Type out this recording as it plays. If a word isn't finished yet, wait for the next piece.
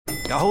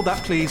Hold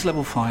that, please.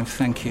 Level 5,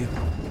 thank you.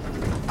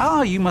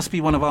 Ah, you must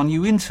be one of our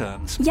new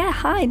interns. Yeah,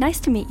 hi, nice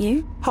to meet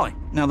you. Hi.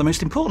 Now, the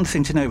most important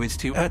thing to know is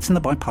to in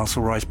the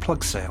Biparcel Rise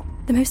plug sale.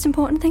 The most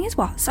important thing is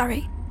what?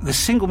 Sorry. The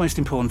single most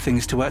important thing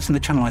is to in the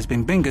Channelized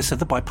Bing Bingus of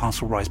the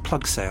Biparcel Rise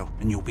plug sale,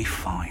 and you'll be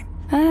fine.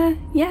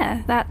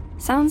 Yeah, that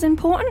sounds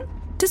important.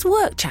 Does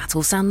work chat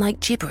all sound like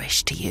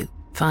gibberish to you?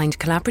 Find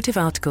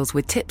collaborative articles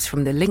with tips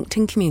from the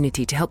LinkedIn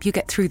community to help you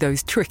get through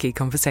those tricky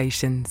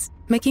conversations.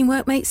 Making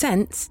work make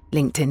sense?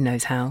 LinkedIn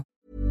knows how.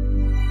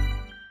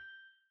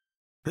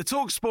 The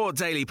TalkSport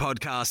Daily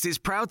podcast is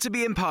proud to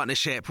be in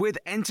partnership with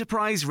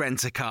Enterprise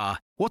Rent-A-Car.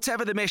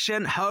 Whatever the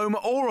mission, home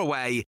or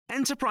away,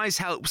 Enterprise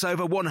helps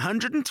over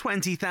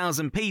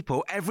 120,000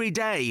 people every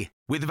day.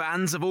 With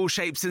vans of all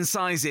shapes and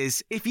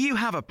sizes, if you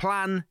have a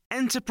plan,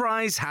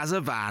 Enterprise has a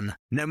van.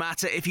 No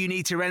matter if you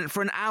need to rent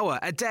for an hour,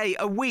 a day,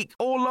 a week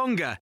or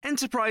longer,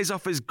 Enterprise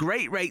offers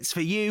great rates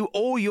for you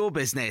or your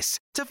business.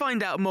 To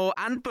find out more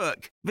and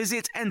book,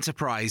 visit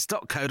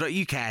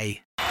enterprise.co.uk.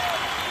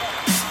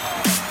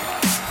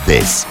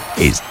 This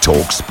is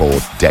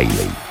TalkSport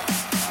Daily.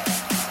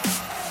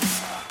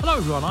 Hello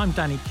everyone, I'm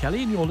Danny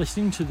Kelly and you're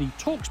listening to the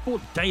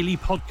TalkSport Daily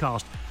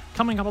podcast.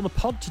 Coming up on the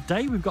pod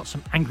today, we've got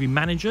some angry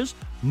managers,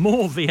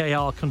 more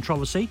VAR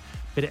controversy,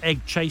 bit of egg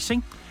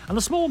chasing, and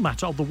the small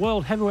matter of the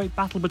world heavyweight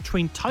battle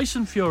between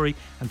Tyson Fury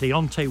and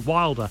Deontay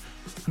Wilder.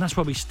 And that's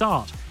where we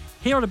start.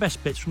 Here are the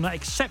best bits from that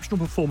exceptional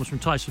performance from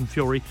Tyson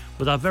Fury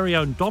with our very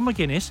own Don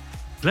McGuinness,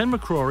 Glenn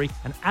McCrory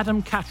and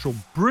Adam Cattrall.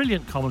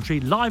 Brilliant commentary,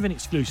 live and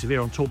exclusive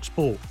here on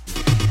TalkSport.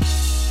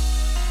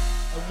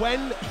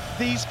 When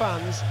these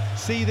fans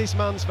see this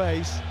man's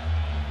face,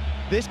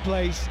 this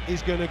place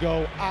is going to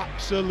go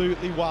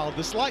absolutely wild.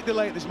 The slight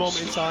delay at this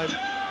moment in time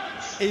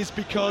is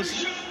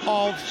because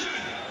of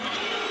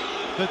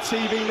the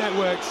TV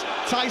networks.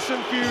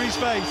 Tyson Fury's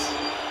face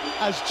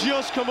has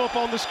just come up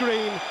on the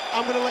screen.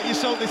 I'm going to let you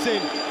soak this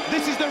in.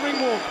 This is the ring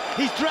walk.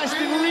 He's dressed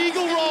in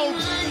regal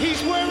robes.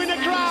 He's wearing a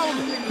crown.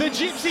 The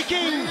Gypsy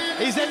King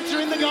is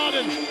entering the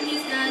garden.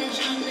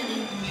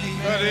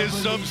 That is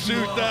some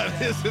suit,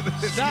 that, isn't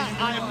it?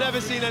 That, I have never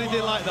seen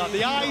anything like that.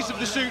 The eyes of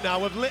the suit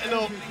now have lit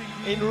up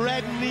in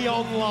red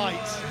neon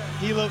lights.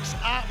 He looks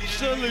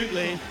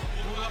absolutely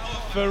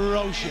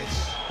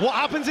ferocious. What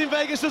happens in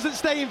Vegas doesn't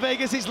stay in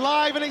Vegas. It's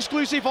live and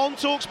exclusive on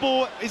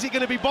TalkSport. Is it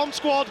going to be Bomb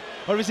Squad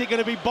or is it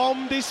going to be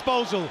Bomb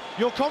Disposal?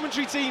 Your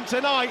commentary team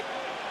tonight,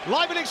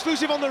 live and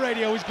exclusive on the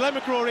radio, is Glenn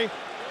McCrory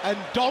and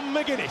Don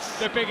McGuinness.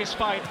 The biggest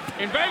fight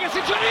in Vegas.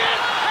 It's running in,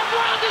 and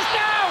Wilder's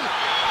down.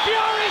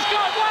 Fury's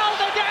got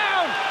Wilder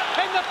down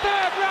in the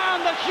third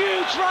round. The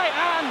huge right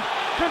hand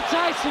from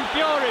Tyson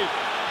Fury.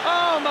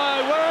 Oh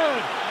my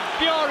word.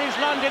 Fury's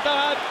landed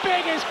the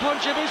biggest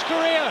punch of his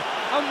career,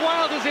 and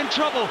Wilder's in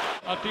trouble.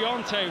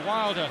 Deontay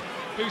Wilder,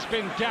 who's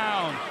been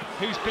down,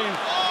 who's been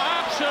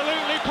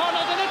absolutely ponned,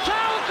 and the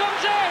towel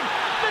comes in!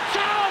 The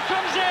towel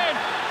comes in!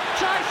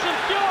 Tyson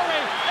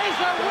Fury is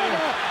the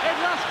winner in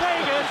Las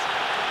Vegas.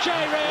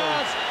 Jay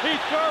Reyes, he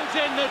throws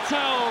in the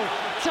towel.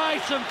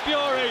 Tyson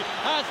Fury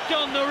has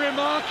done the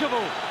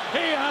remarkable.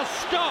 He has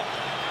stopped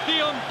the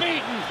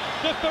unbeaten,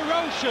 the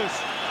ferocious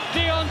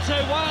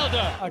Deontay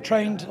Wilder. I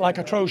trained like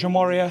a Trojan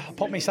warrior. I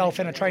put myself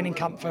in a training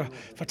camp for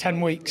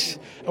 10 weeks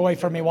away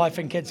from my wife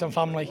and kids and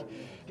family.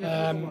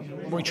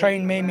 We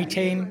trained, me and my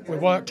team. We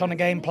worked on a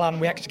game plan.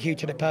 We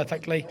executed it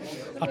perfectly.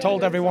 I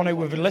told everyone who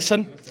would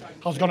listen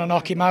I was going to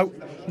knock him out.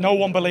 No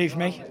one believed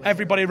me.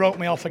 Everybody wrote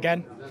me off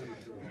again.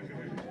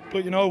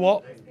 But you know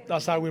what?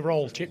 That's how we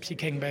roll. Gypsy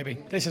King, baby.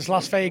 This is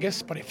Las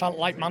Vegas, but it felt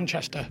like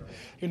Manchester.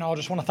 You know, I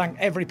just want to thank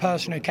every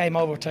person who came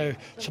over to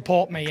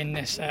support me in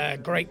this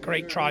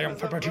great triumph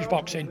for British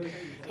boxing.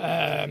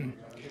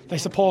 They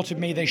supported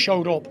me, they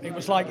showed up.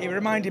 It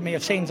reminded me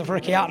of scenes of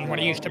Ricky Hatton when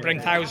he used to bring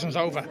thousands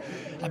over.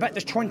 I bet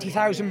there's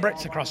 20,000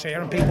 Brits across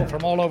here and people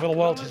from all over the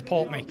world to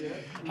support me.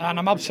 And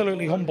I'm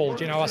absolutely humbled.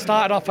 You know, I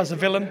started off as a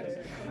villain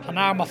and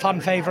now I'm a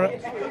fan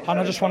favourite. And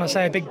I just want to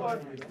say a big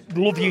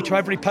love you to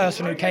every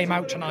person who came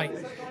out tonight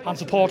and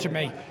supported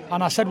me.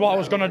 And I said what I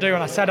was going to do,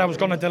 and I said I was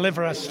going to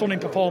deliver a stunning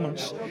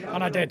performance,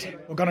 and I did.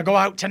 We're going to go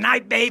out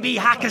tonight, baby,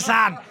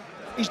 Hakkasan.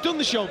 He's done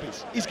the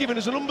showbiz. He's given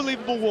us an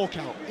unbelievable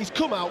walkout. He's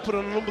come out, put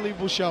on an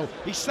unbelievable show.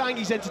 He's sang,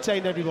 he's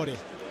entertained everybody.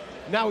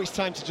 Now it's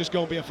time to just go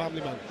and be a family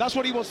man. That's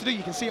what he wants to do.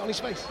 You can see it on his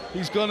face.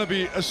 He's going to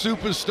be a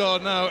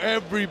superstar now.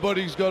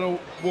 Everybody's going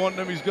to want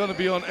him. He's going to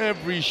be on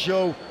every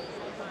show.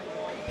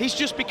 He's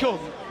just become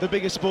the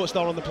biggest sports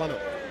star on the planet.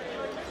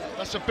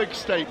 That's a big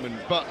statement,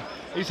 but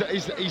he's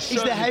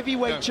the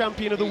heavyweight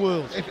champion of the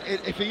world.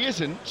 If he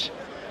isn't,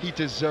 he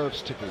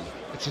deserves to be.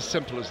 It's as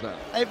simple as that.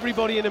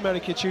 Everybody in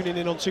America tuning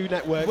in on two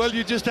networks. Well,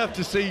 you just have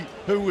to see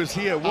who was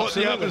here, what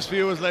Absolutely. the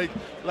atmosphere was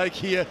like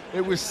here.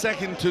 It was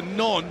second to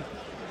none.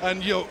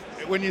 And you know,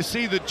 when you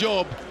see the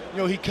job, you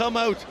know, he come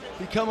out,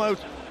 you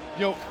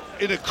know,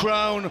 in a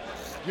crown,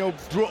 you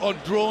know,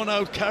 drawn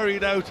out,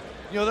 carried out.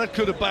 You know, that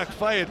could have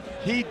backfired.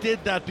 He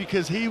did that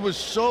because he was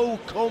so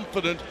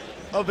confident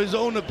of his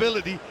own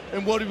ability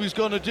and what he was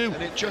going to do.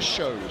 And it just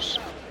shows,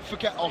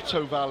 forget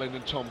Otto Wallin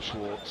and Tom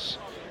Schwartz,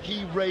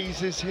 he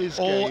raises his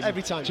game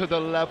every time to the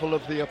level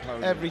of the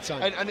opponent. Every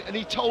time. And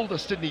he told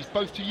us, didn't he,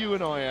 both to you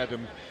and I,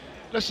 Adam,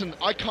 listen,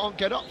 I can't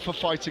get up for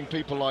fighting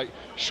people like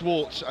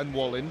Schwartz and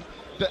Wallin,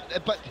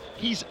 but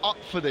he's up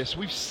for this.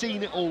 We've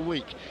seen it all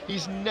week.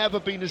 He's never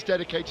been as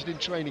dedicated in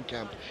training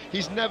camp.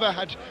 He's never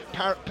had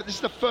but this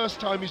is the first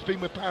time he's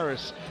been with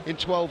Paris in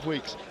 12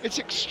 weeks. It's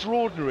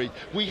extraordinary.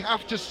 We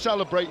have to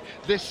celebrate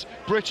this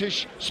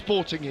British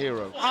sporting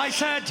hero. I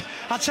said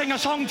I'd sing a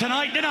song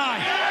tonight, didn't I?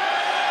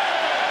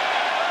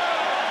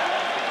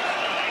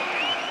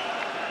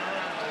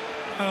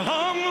 A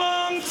long,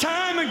 long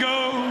time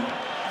ago,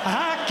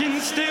 I can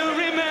still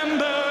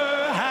remember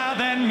how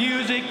that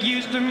music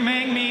used to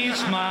make me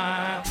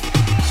smile.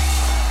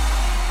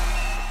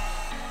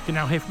 You can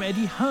now hear from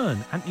Eddie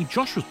Hearn, Anthony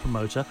Joshua's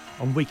promoter,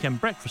 on Weekend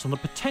Breakfast on the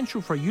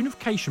potential for a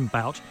unification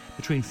bout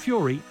between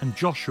Fury and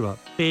Joshua.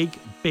 Big,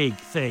 big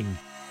thing.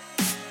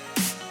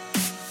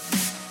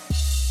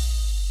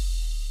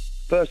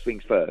 First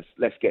things first,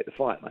 let's get the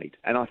fight made.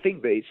 And I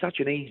think that it's such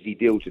an easy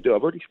deal to do.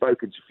 I've already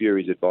spoken to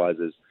Fury's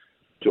advisors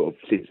sort of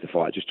since the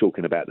fight, just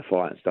talking about the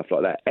fight and stuff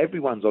like that.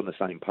 Everyone's on the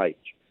same page.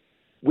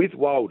 With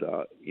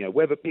Wilder, you know,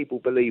 whether people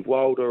believe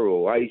Wilder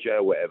or AJ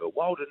or whatever,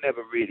 Wilder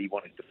never really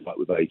wanted to fight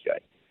with AJ.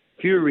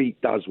 Fury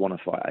does want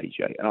to fight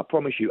AJ, and I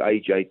promise you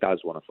AJ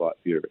does want to fight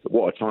Fury.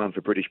 What a time for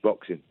British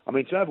boxing. I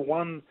mean, to have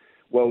one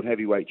world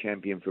heavyweight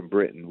champion from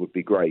Britain would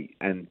be great,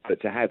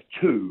 but to have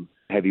two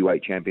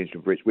heavyweight champions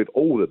from Britain with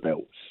all the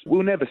belts,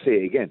 we'll never see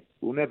it again.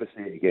 We'll never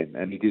see it again,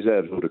 and he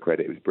deserves all the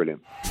credit. It was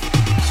brilliant.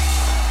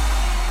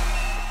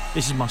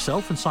 This is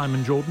myself and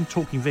Simon Jordan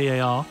talking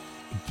VAR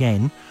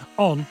again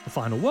on The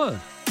Final Word.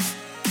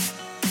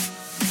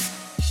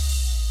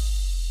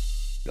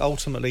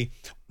 Ultimately,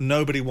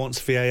 nobody wants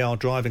VAR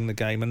driving the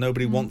game, and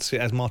nobody wants it,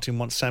 as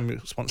Martin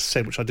Samuels once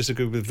said, which I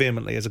disagree with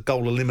vehemently, as a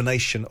goal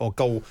elimination or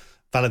goal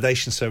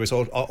validation service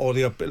or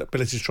the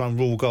ability to try and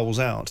rule goals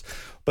out.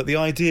 But the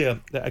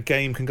idea that a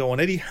game can go on,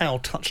 Eddie Howe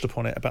touched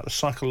upon it, about the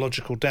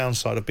psychological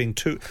downside of being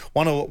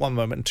 2-1 at one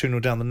moment and 2-0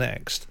 down the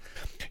next.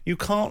 You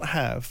can't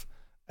have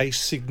a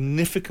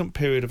significant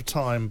period of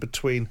time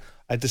between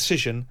a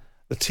decision,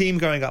 the team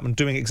going up and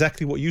doing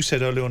exactly what you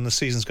said earlier on in the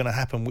season is going to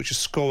happen, which is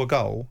score a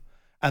goal,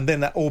 and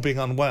then that all being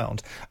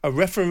unwound. A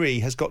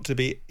referee has got to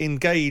be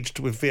engaged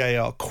with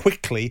VAR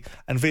quickly,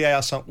 and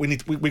VAR,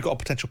 we've got a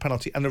potential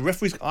penalty, and the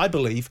referees, I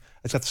believe,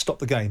 has got to stop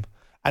the game.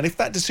 And if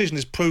that decision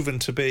is proven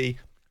to be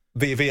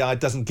VAR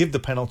doesn't give the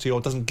penalty or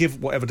doesn't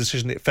give whatever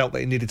decision it felt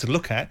that it needed to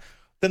look at,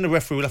 then the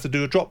referee will have to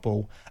do a drop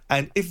ball.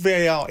 And if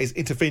VAR is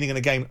intervening in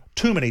a game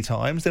too many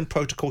times, then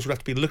protocols will have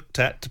to be looked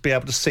at to be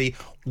able to see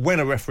when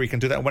a referee can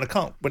do that and when it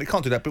can't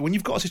do that. But when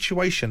you've got a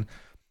situation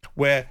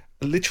where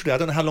literally, I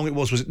don't know how long it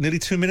was it nearly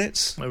 2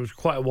 minutes? It was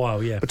quite a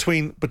while, yeah.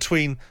 Between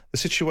the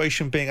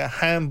situation being a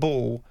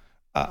handball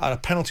and a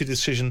penalty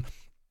decision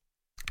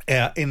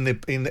in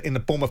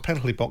the Bournemouth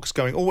penalty box,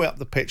 going all the way up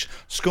the pitch,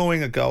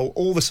 scoring a goal,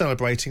 all the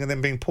celebrating, and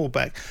then being pulled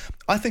back.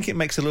 I think it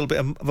makes a little bit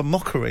of a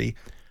mockery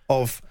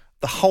of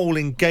the whole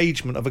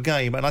engagement of a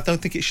game, and I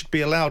don't think it should be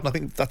allowed.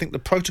 And I think the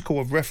protocol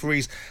of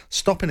referees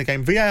stopping a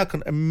game, VAR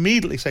can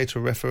immediately say to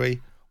a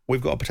referee,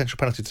 we've got a potential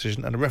penalty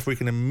decision, and the referee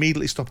can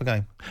immediately stop a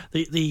game.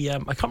 I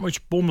can't remember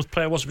which Bournemouth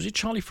player was it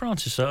Charlie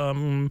Francis?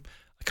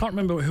 I can't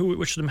remember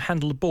which of them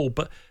handled the ball,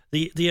 but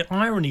the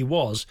irony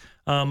was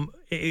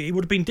it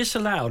would have been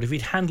disallowed if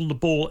he'd handled the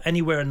ball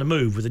anywhere in the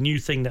move, with a new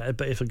thing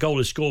that if a goal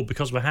is scored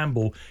because of a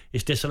handball,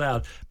 it's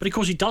disallowed. But of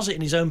course he does it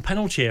in his own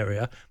penalty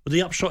area. With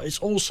the upshot, it's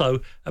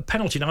also a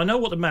penalty. Now I know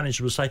what the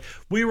manager would say.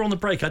 We were on the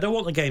break. I don't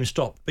want the game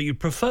stopped, but you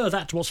prefer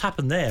that to what's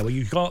happened there, where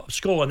you got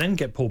score and then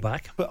get pulled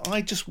back. But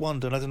I just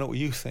wonder, and I don't know what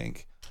you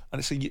think, and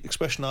it's an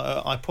expression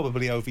I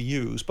probably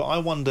overuse, but I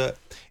wonder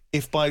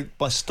if by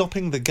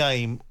stopping the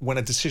game when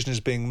a decision is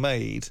being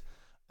made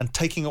and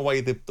taking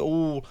away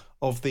all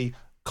of the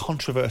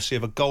controversy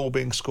of a goal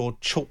being scored,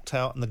 chalked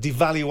out, and the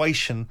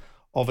devaluation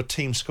of a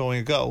team scoring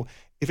a goal,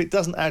 if it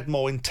doesn't add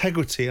more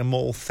integrity and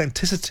more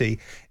authenticity,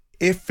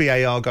 if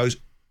VAR goes,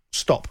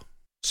 stop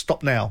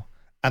now,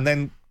 and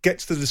then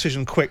gets the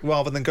decision quick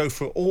rather than go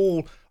through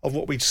all of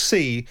what we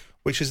see,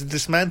 which is the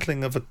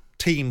dismantling of a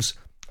team's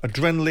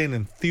adrenaline,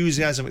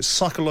 enthusiasm, its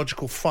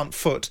psychological front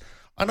foot.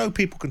 I know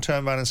people can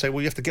turn around and say,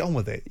 well, you have to get on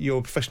with it. You're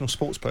a professional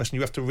sports person.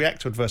 You have to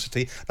react to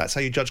adversity. That's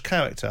how you judge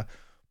character.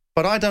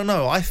 But I don't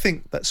know. I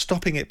think that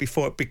stopping it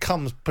before it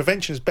becomes...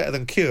 Prevention is better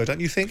than cure, don't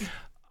you think?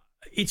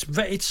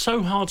 It's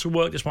so hard to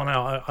work this one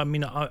out. I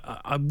mean,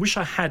 I wish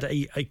I had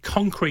a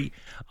concrete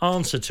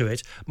answer to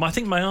it. I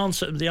think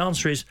the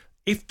answer is,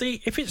 if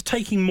it's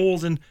taking more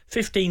than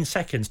 15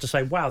 seconds to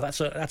say, wow, that's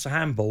a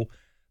handball,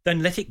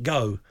 then let it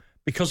go.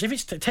 Because if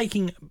it's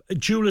taking a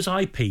jeweler's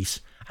eyepiece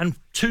and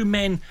two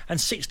men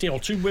and 60 or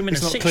two women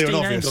and 16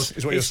 angles,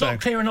 it's not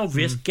clear and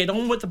obvious. Get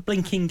on with the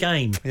blinking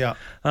game. Yeah,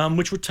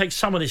 which would take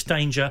some of this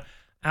danger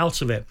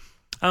out of it.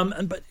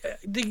 But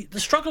the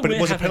struggle. But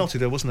it was a penalty,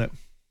 though, wasn't it?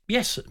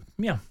 Yes.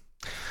 Yeah.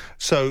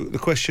 So the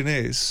question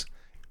is,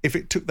 if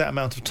it took that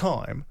amount of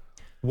time,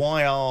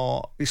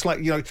 it's like,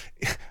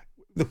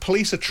 the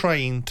police are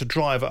trained to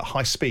drive at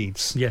high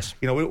speeds. Yes.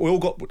 We all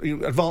got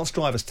advanced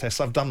driver's tests.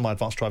 I've done my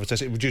advanced driver's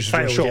test. It reduces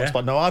Failed, reassurance, yeah.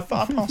 but no, I've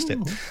passed it.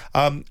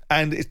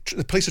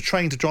 The police are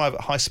trained to drive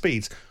at high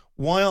speeds.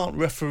 Why aren't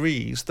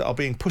referees that are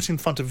being put in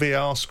front of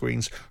VAR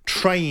screens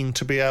trained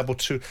to be able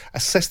to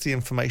assess the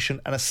information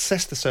and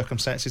assess the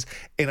circumstances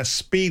in a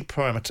speed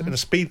parameter, in a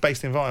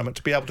speed-based environment,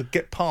 to be able to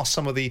get past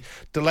some of the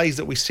delays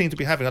that we seem to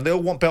be having? And they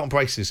all want belt and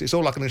braces. It's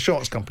all like an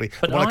insurance company.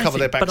 They want to cover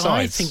their backsides. But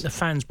I think the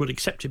fans would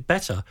accept it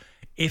better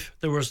if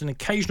there was an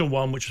occasional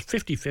one which was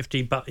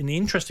 50-50, but in the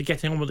interest of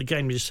getting on with the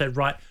game, we just said,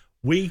 right,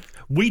 we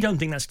don't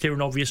think that's clear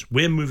and obvious,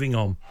 we're moving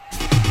on.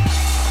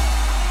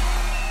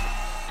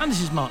 And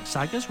this is Mark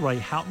Saggers, Ray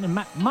Houghton and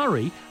Matt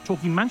Murray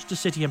talking Manchester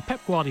City and Pep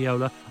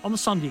Guardiola on the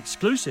Sunday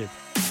exclusive.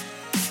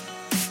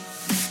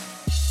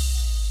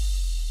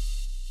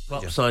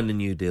 Klopp signed a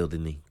new deal,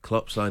 didn't he?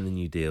 Klopp signed a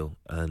new deal,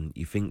 and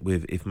you think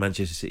if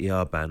Manchester City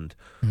are banned,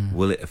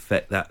 will it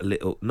affect that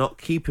little, not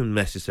keeping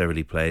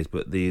necessarily players,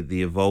 but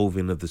the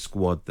evolving of the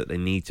squad that they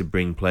need to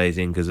bring players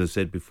in? Because as I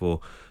said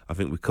before, I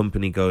think with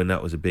Company going,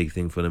 that was a big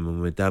thing for them,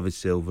 and with David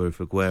Silva, with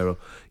Aguero,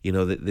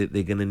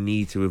 they're going to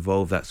need to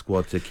evolve that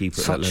squad to keep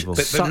at that level.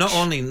 But not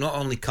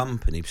only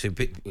Company. So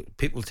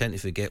people tend to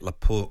forget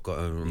Laporte got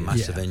a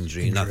massive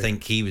injury, and I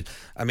think he was.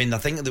 I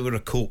think they would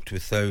have coped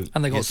without.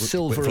 And they got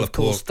Silva, of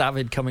course,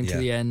 David coming to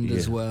the end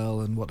as well,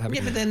 and what have you.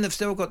 Yeah, but then they've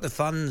still got the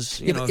funds.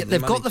 They've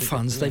got the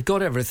funds, they've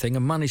got everything,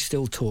 and money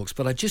still talks.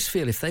 But I just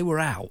feel if they were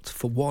out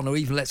for 1 or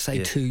even, let's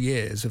say, 2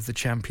 years of the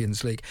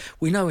Champions League,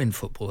 we know in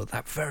football at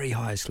that very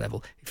highest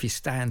level, if you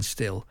stand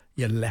still,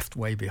 you're left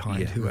way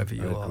behind whoever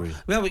you are.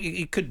 Well,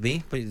 it could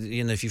be, but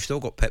if you've still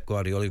got Pep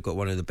Guardiola, you've got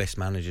one of the best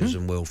managers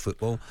in world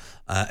football.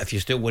 If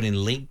you're still winning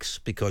leagues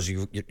because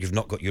you've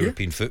not got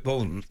European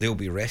football, they'll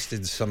be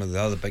rested. Some of the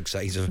other big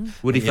sides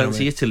of. Would he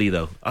fancy Italy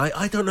though?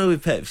 I don't know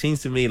if Pep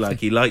seems to me like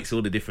he likes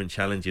all the different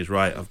challenges.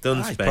 Right, I've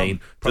done Spain,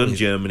 done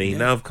Germany.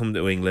 Now I've come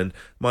to England.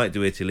 Might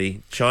do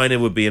Italy. China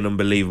would be an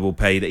unbelievable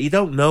payday. You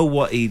don't know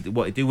what he do.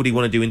 Would he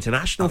want to do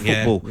international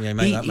football? Yeah,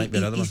 that might be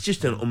another one. He's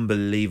just an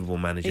unbelievable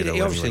manager.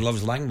 He obviously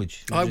loves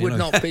language. I would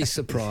not be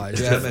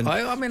surprised. I don't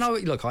know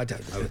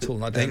at all,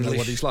 and I don't know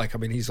what he's like. I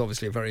mean, he's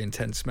obviously a very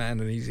intense man,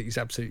 and he's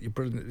absolutely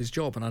brilliant at his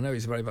job. And I know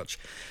he's very much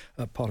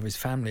part of his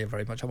family.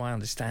 Very much, my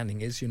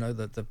understanding is,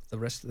 that the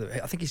rest of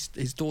I think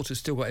his daughter's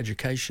still got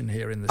education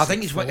here in the. I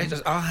think his wife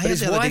has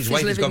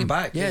gone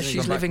back. Yeah,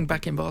 she's living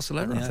back in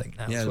Barcelona. I think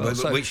now. Yeah,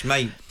 which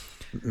may.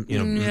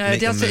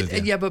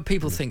 But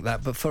people think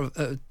that. But for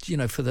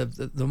for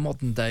the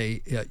modern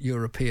day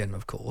European,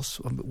 of course,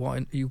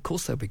 of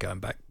course they'll be going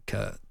back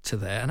to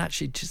there, and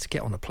actually just to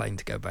get on a plane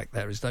to go back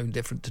there is no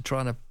different to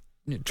trying to.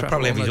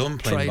 Probably have his own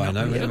plane by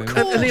now. And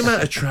the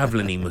amount of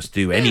travelling he must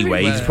do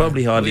anyway, he's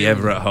probably hardly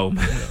ever at home.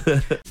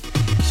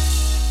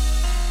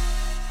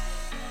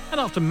 And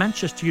after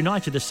Manchester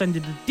United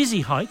ascended the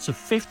dizzy heights of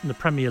 5th in the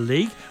Premier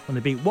League when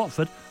they beat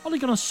Watford, Ole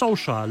Gunnar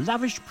Solskjaer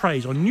lavished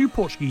praise on new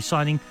Portuguese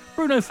signing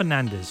Bruno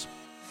Fernandes.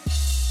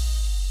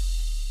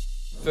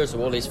 First of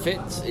all, he's fit.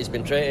 He's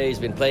been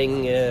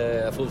playing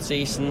a full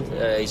season.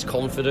 He's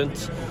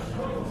confident.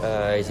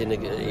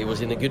 He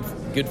was in a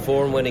good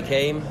form when he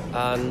came,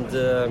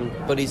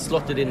 but he's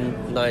slotted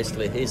in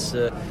nicely. He's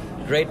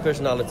great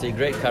personality,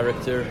 great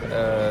character.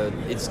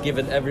 It's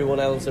given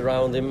everyone else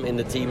around him in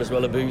the team as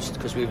well a boost,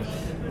 because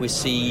we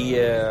see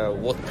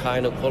what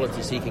kind of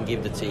qualities he can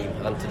give the team.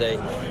 And today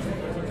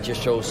it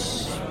just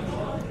shows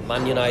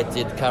Man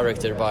United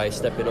character by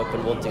stepping up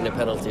and wanting the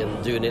penalty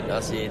and doing it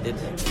as he did.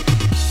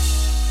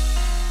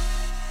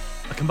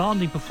 A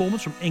commanding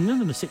performance from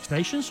England in the Six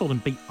Nations saw them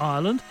beat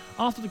Ireland.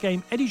 After the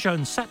game, Eddie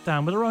Jones sat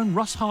down with her own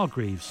Russ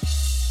Hargreaves.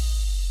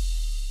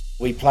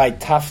 We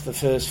played tough the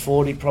first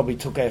 40, probably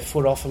took our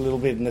foot off a little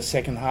bit in the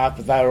second half,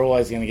 but they were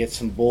always going to get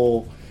some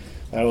ball.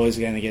 They were always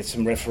going to get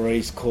some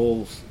referees'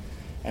 calls,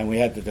 and we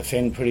had to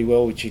defend pretty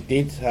well, which we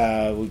did.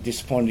 We were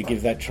disappointed to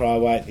give that try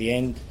away at the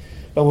end,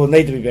 but we'll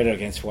need to be better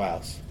against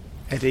Wales.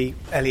 Eddie,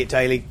 Elliot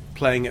Daly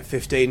playing at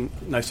 15,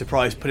 no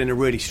surprise, put in a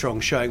really strong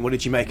showing. What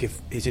did you make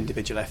of his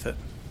individual effort?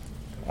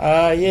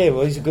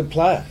 He's a good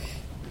player,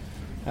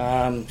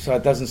 so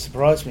it doesn't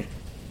surprise me.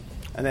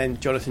 And then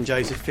Jonathan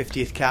Joseph,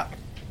 50th cap,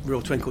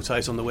 real twinkle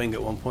toes on the wing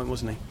at one point,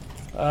 wasn't he?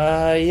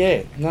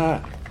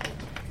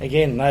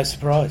 Again, no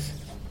surprise.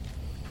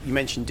 You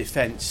mentioned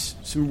defence,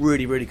 some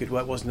really, really good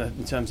work, wasn't it,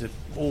 in terms of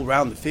all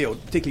round the field,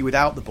 particularly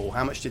without the ball.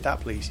 How much did that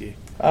please you?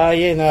 Our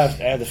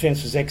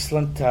defence was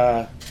excellent.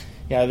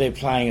 They're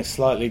playing a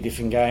slightly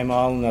different game,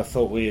 Ireland. I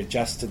thought we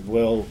adjusted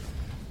well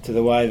to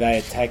the way they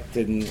attacked,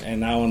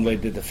 and Owen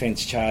led the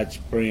defence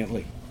charge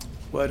brilliantly.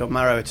 Word on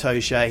Maro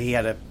Itoje, he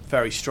had a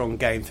very strong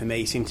game for me.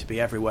 He seemed to be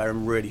everywhere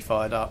and really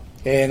fired up.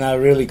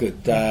 Really good.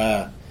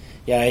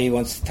 He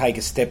wants to take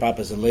a step up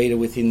as a leader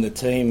within the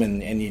team,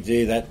 and you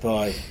do that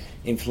by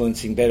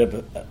influencing better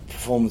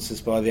performances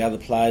by the other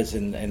players,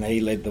 and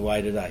he led the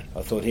way today.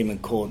 I thought him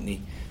and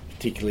Courtney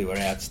particularly were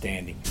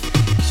outstanding.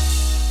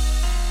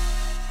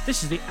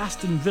 This is the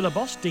Aston Villa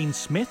boss, Dean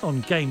Smith,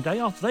 on game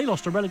day after they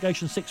lost a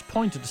relegation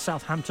 6-pointer to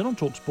Southampton on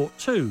TalkSport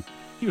 2.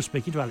 He was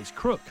speaking to Alex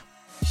Crook.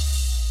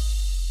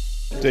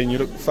 Dean, you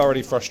look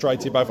thoroughly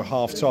frustrated both at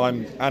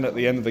half-time and at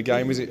the end of the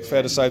game. Is it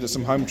fair to say that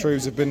some home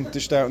truths have been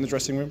dished out in the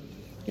dressing room?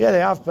 Yeah, they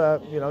have,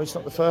 but it's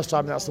not the first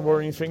time. That's the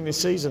worrying thing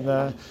this season.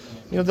 The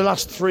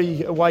last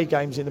 3 away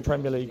games in the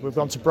Premier League, we've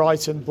gone to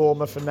Brighton,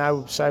 Bournemouth, and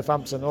now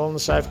Southampton, all on the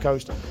south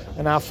coast.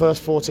 And our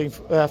first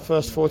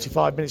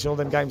 45 minutes in all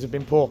them games have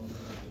been poor.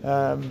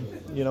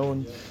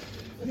 And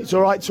it's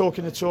all right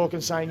talking the talk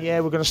and saying, yeah,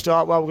 we're going to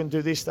start well, we're going to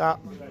do this, that.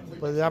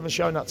 But they haven't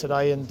shown that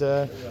today, and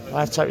I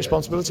have to take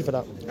responsibility for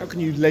that. How can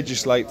you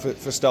legislate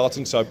for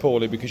starting so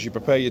poorly? Because you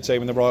prepare your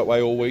team in the right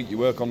way all week, you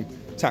work on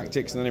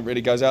tactics, and then it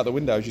really goes out the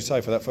window, as you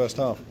say, for that first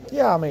half.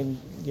 Yeah, I mean,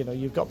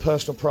 you've got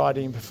personal pride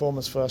in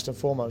performance first and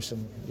foremost,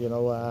 and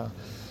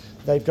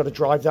they've got to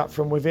drive that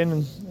from within,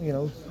 and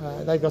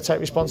they've got to take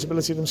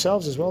responsibility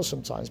themselves as well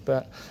sometimes.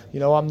 But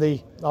I'm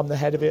the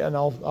head of it, and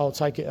I'll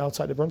take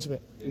the brunt of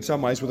it. In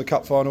some ways, will the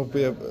cup final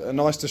be a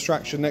nice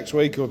distraction next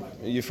week, or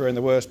are you fearing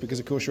the worst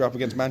because of course you're up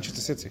against Manchester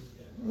City?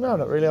 No,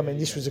 not really. I mean,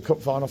 this was a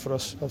cup final for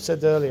us. I've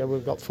said earlier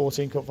we've got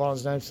 14 cup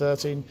finals now,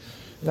 13.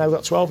 Now we've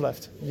got 12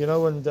 left,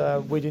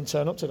 and we didn't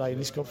turn up today in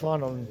this cup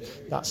final, and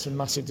that's a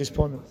massive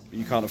disappointment.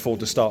 You can't afford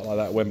to start like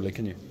that at Wembley,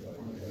 can you?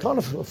 Can't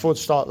afford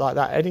to start like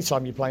that any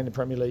time you play in the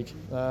Premier League,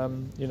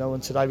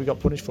 and today we got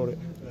punished for it.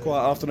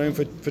 Quiet afternoon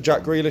for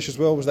Jack Grealish as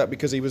well. Was that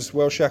because he was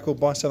well shackled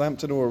by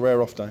Southampton, or a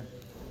rare off day?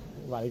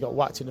 Well, he got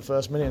whacked in the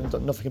first minute and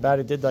done nothing about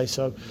it, did they?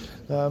 So,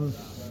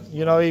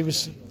 he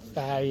was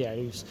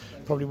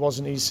probably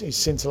wasn't his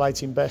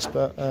scintillating best,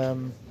 but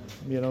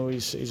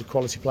he's a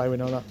quality player. We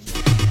know that.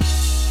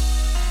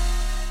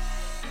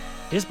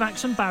 Here's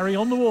Max and Barry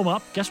on the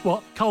warm-up. Guess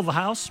what?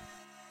 Culverhouse.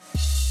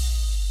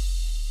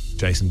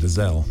 Jason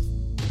Dezelle.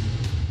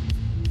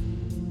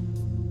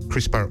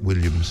 Chris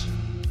Barrett-Williams.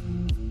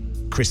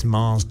 Chris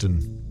Marsden.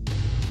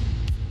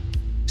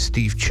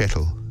 Steve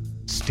Chettle.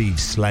 Steve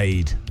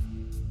Slade.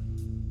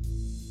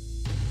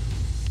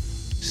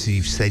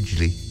 Steve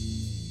Sedgley.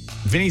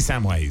 Vinnie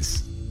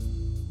Samways.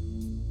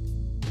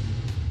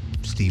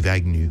 Steve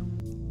Agnew.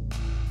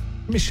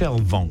 Michelle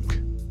Vonk.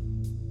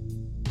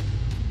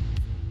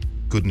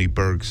 Gudni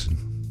Bergson.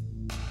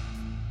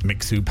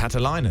 Miksu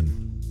Patalainen.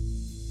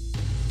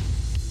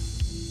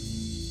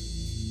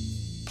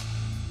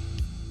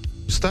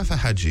 Mustafa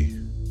Hadji.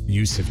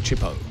 Yusuf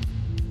Chippo.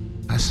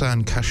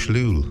 Hassan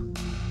Kashlul.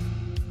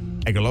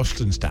 Egil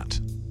Ostenstadt.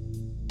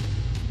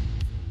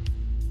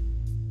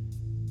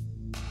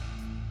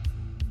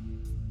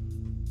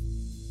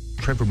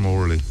 Trevor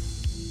Morley.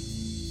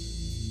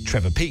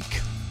 Trevor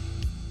Peake.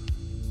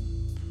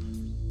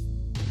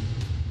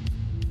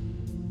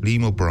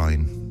 Liam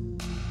O'Brien.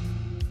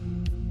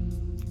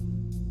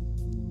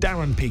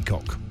 Darren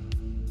Peacock.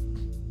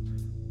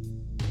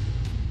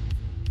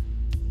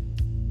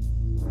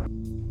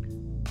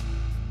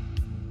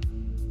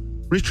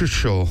 Richard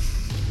Shaw.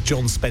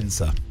 John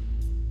Spencer.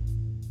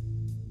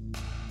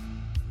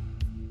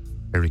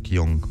 Eric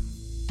Young.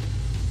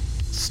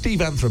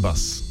 Steve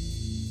Anthrobus.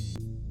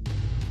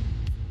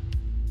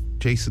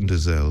 Jason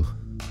Dezelle.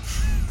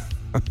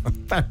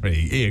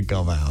 Barry, Ian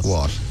Culverhouse.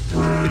 What?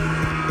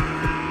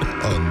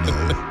 Oh no.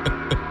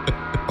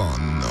 Oh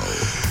no.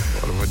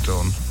 What have I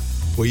done?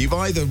 Well, you've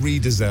either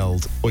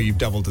re-Dezelled or you've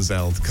double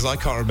Dezelled, because I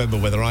can't remember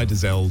whether I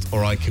Dezelled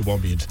or I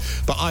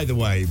Kiwomyed. But either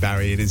way,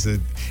 Barry, it is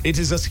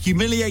as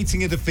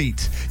humiliating a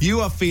defeat.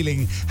 You are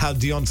feeling how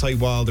Deontay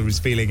Wilder is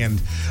feeling,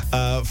 and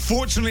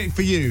fortunately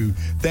for you,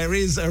 there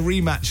is a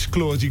rematch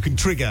clause you can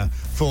trigger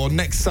for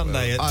next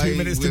Sunday at 2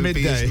 minutes to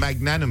midday. I will be as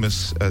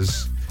magnanimous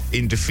as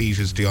in defeat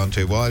as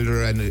Deontay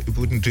Wilder, and it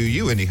wouldn't do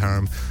you any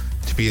harm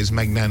to be as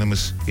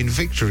magnanimous in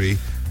victory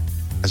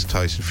as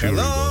Tyson Fury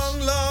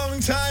was. Long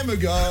time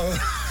ago,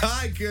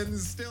 I can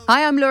still...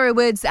 Hi, I'm Laura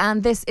Woods,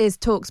 and this is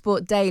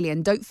TalkSport Daily.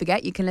 And don't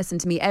forget, you can listen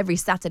to me every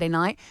Saturday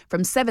night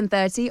from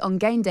 7:30 on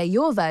Game Day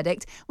Your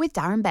Verdict with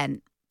Darren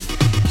Bent.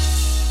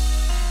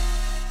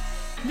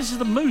 This is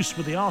the Moose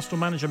with the Arsenal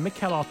manager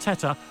Mikel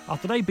Arteta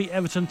after they beat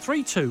Everton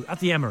 3-2 at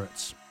the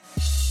Emirates.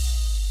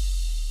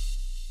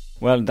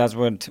 Well, that's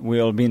what we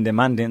all been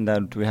demanding,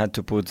 that we had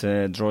to put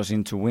draws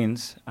into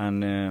wins,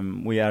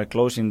 and we are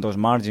closing those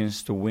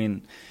margins to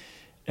win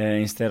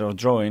instead of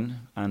drawing,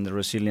 and the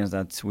resilience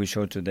that we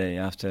showed today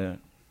after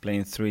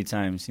playing 3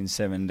 times in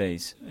 7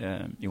 days,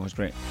 it was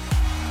great.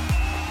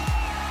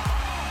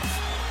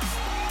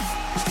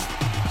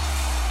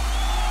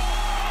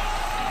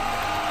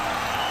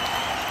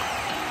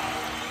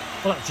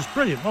 Well, that was just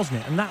brilliant, wasn't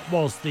it? And that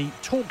was the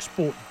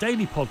TalkSport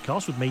Daily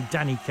Podcast with me,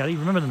 Danny Kelly.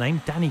 Remember the name,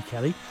 Danny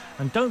Kelly.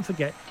 And don't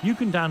forget, you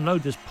can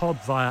download this pod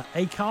via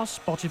Acast,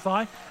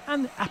 Spotify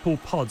and Apple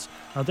Pods.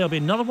 Now, there'll be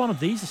another one of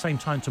these the same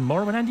time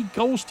tomorrow, and Andy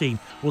Goldstein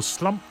will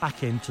slump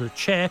back into the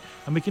chair,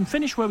 and we can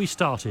finish where we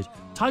started.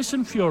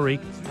 Tyson Fury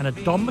and a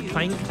Don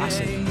McLean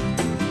classic.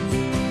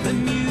 The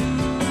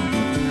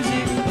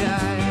music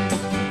died.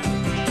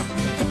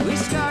 We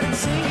started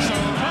singing.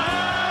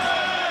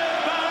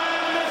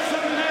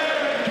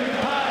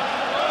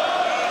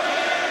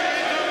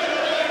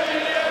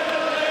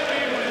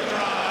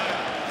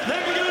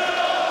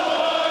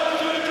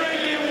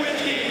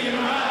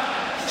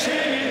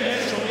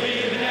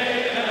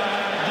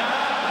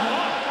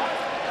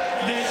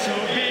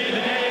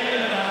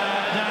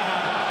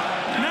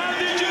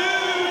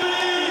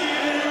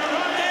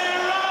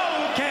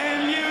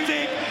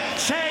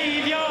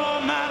 save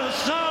your mortal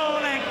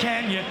soul? And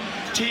can you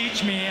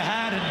teach me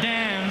how to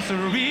dance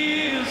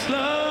real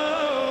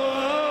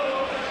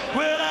slow?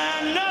 Well, I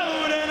know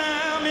that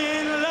I'm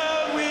in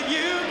love with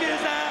you,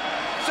 'cause I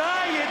saw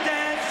you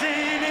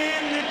dancing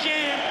in the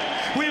gym.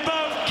 We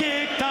both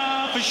kicked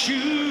off our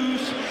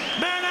shoes.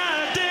 Man, I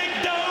dig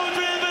those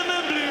rhythm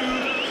and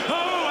blues.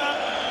 Oh,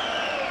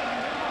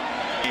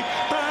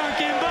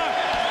 Barking buck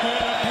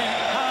with a pink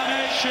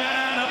honey shirt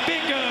and a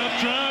pickup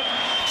truck.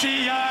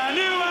 See, I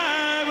knew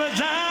I was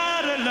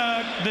out of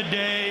luck the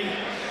day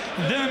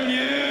the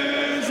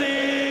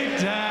music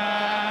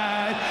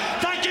died.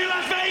 Thank you,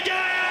 Las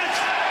Vegas!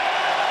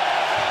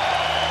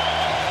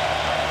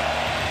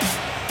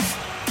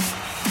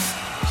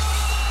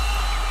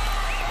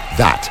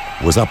 That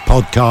was a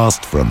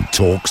podcast from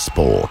Talk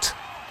Sport.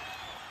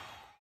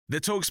 The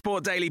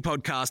TalkSport Daily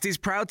podcast is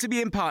proud to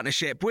be in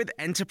partnership with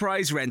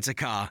Enterprise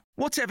Rent-A-Car.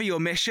 Whatever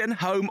your mission,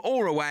 home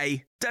or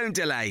away, don't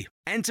delay.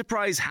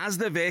 Enterprise has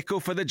the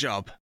vehicle for the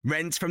job.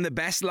 Rent from the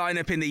best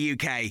lineup in the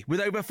UK. With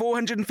over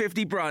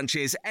 450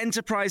 branches,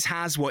 Enterprise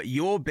has what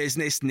your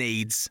business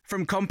needs.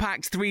 From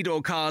compact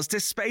three-door cars to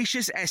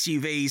spacious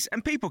SUVs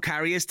and people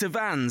carriers to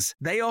vans,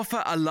 they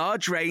offer a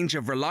large range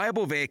of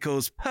reliable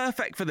vehicles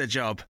perfect for the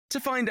job.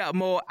 To find out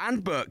more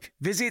and book,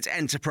 visit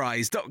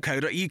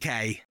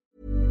enterprise.co.uk.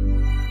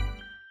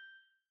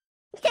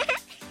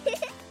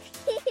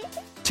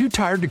 Too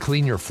tired to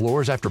clean your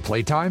floors after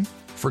playtime?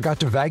 Forgot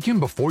to vacuum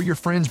before your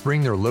friends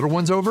bring their little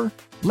ones over?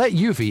 Let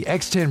Eufy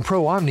X10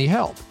 Pro Omni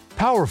help.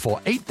 Powerful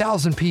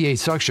 8,000 PA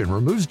suction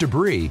removes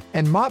debris,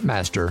 and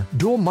MopMaster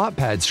dual mop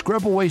pads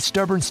scrub away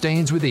stubborn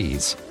stains with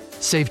ease.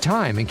 Save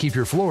time and keep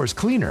your floors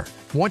cleaner.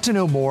 Want to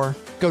know more?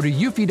 Go to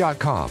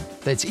eufy.com,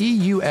 that's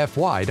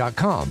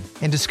EUFY.com,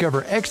 and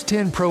discover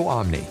X10 Pro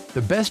Omni,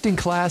 the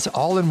best-in-class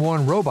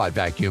all-in-one robot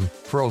vacuum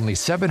for only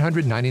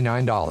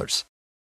 $799.